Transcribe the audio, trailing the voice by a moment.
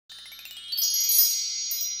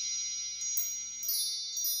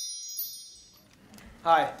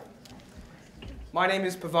Hi, my name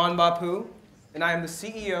is Pavan Bapu, and I am the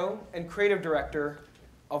CEO and creative director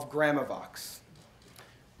of Gramovox.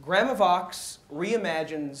 Gramovox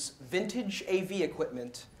reimagines vintage AV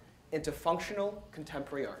equipment into functional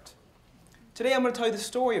contemporary art. Today I'm going to tell you the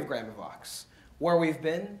story of Gramovox, where we've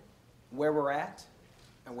been, where we're at,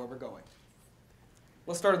 and where we're going.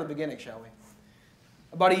 Let's start at the beginning, shall we?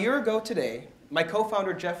 About a year ago today, my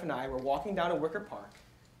co-founder Jeff and I were walking down in Wicker Park,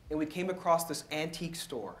 and we came across this antique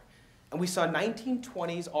store. And we saw a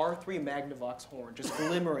 1920s R3 Magnavox horn just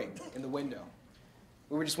glimmering in the window.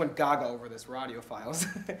 We just went gaga over this, we're audiophiles.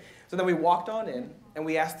 So then we walked on in, and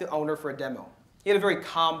we asked the owner for a demo. He had a very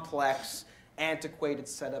complex, antiquated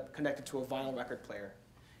setup connected to a vinyl record player.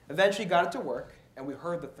 Eventually got it to work, and we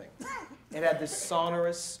heard the thing. It had this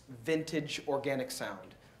sonorous, vintage, organic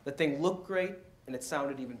sound. The thing looked great, and it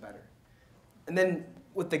sounded even better. And then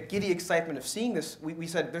with the giddy excitement of seeing this, we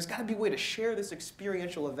said, there's got to be a way to share this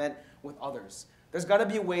experiential event with others. There's got to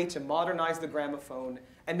be a way to modernize the gramophone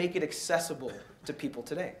and make it accessible to people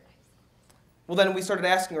today. Well, then we started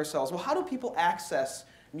asking ourselves, well, how do people access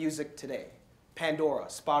music today? Pandora,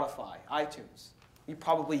 Spotify, iTunes. You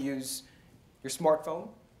probably use your smartphone,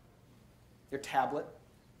 your tablet,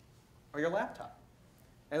 or your laptop.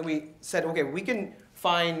 And we said, okay, we can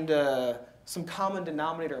find some common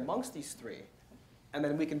denominator amongst these three, and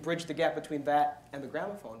then we can bridge the gap between that and the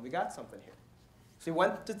gramophone. We got something here. So we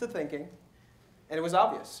went to the thinking, and it was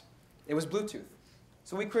obvious. It was Bluetooth.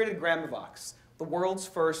 So we created Gramovox, the world's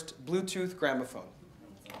first Bluetooth gramophone.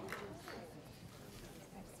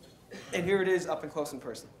 And here it is up and close in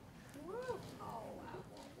person.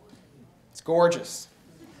 It's gorgeous.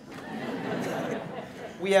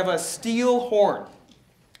 We have a steel horn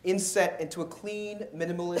inset into a clean,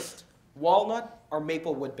 minimalist walnut or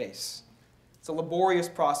maple wood base. It's a laborious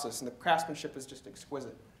process, and the craftsmanship is just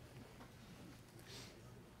exquisite.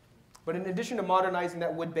 But in addition to modernizing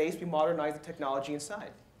that wood base, we modernized the technology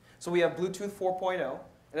inside. So we have Bluetooth 4.0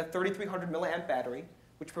 and a 3,300 milliamp battery,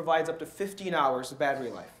 which provides up to 15 hours of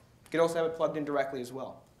battery life. You can also have it plugged in directly as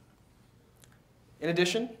well. In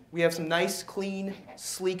addition, we have some nice, clean,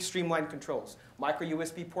 sleek, streamlined controls. Micro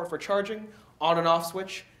USB port for charging, on and off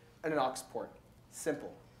switch, and an aux port.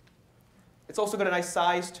 Simple. It's also got a nice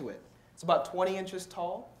size to it. It's about 20 inches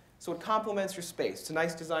tall, so it complements your space. It's a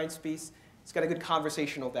nice design piece. It's got a good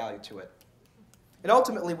conversational value to it. And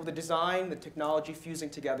ultimately, with the design, the technology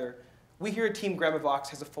fusing together, we here at Team Gramovox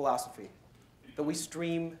has a philosophy that we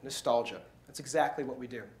stream nostalgia. That's exactly what we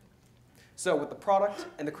do. So with the product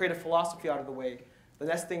and the creative philosophy out of the way, the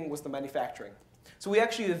next thing was the manufacturing. So we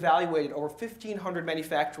actually evaluated over 1,500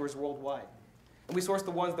 manufacturers worldwide. And we sourced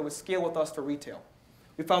the ones that would scale with us for retail.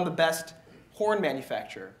 We found the best horn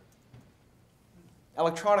manufacturer,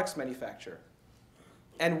 electronics manufacturer,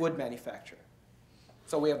 and wood manufacturer.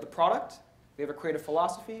 So we have the product, we have a creative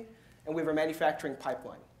philosophy, and we have a manufacturing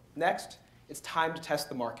pipeline. Next, it's time to test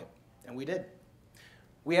the market, and we did.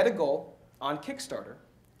 We had a goal on Kickstarter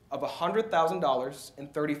of $100,000 in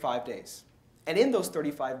 35 days. And in those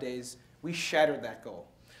 35 days, we shattered that goal.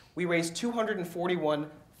 We raised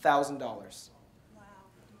 $241,000.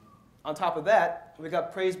 On top of that, we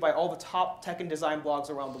got praised by all the top tech and design blogs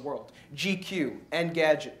around the world. GQ,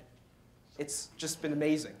 Engadget. It's just been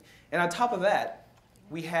amazing. And on top of that,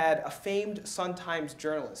 we had a famed Sun-Times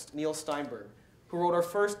journalist, Neil Steinberg, who wrote our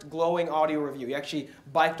first glowing audio review. He actually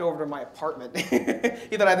biked over to my apartment.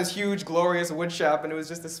 He thought I had this huge, glorious wood shop, and it was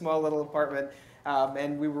just a small little apartment.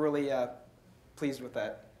 And we were really pleased with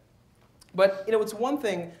that. But it's one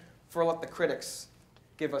thing for let the critics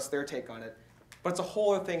give us their take on it. But it's a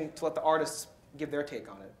whole other thing to let the artists give their take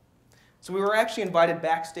on it. So we were actually invited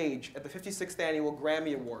backstage at the 56th Annual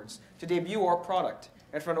Grammy Awards to debut our product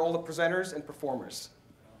in front of all the presenters and performers.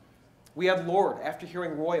 We had Lorde, after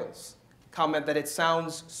hearing Royals, comment that it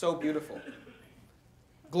sounds so beautiful.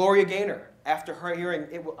 Gloria Gaynor, after her hearing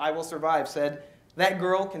I Will Survive, said, that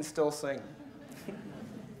girl can still sing.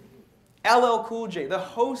 LL Cool J, the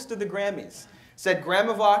host of the Grammys, said,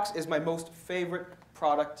 Gramovox is my most favorite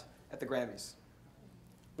product at the Grammys.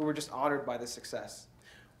 We were just honored by this success.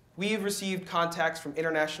 We've received contacts from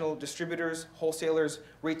international distributors, wholesalers,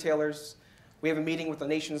 retailers. We have a meeting with the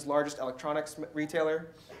nation's largest electronics retailer.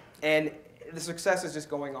 And the success is just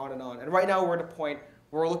going on and on. And right now we're at a point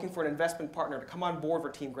where we're looking for an investment partner to come on board for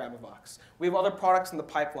Team Gramovox. We have other products in the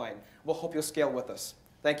pipeline. We'll hope you'll scale with us.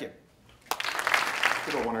 Thank you.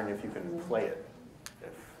 People are wondering if you can play it. If,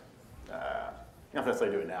 you don't have to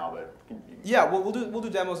necessarily do it now, but yeah, we'll do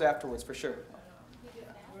demos afterwards for sure.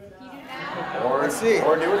 Or, let's see.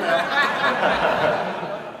 Or do it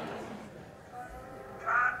now.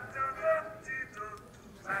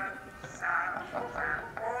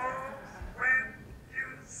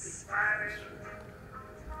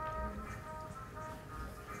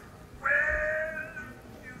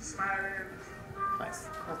 Nice.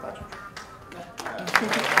 Nice touch.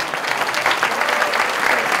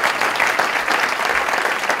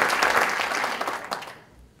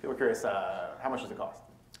 People are curious, how much does it cost?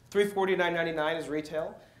 $349.99 is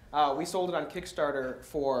retail. We sold it on Kickstarter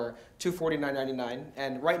for $249.99,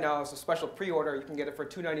 and right now it's a special pre-order. You can get it for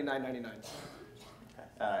 $299.99.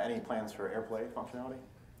 Okay. Any plans for AirPlay functionality?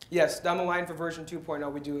 Yes, down the line for version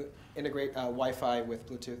 2.0, we do integrate Wi-Fi with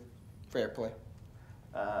Bluetooth for AirPlay.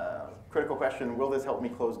 Critical question, will this help me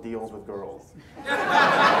close deals with girls?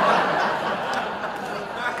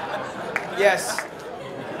 Yes.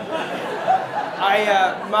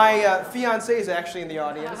 My fiance is actually in the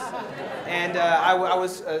audience, and I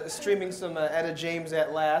was streaming some Etta James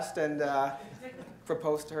at last, and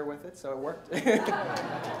proposed to her with it, so it worked.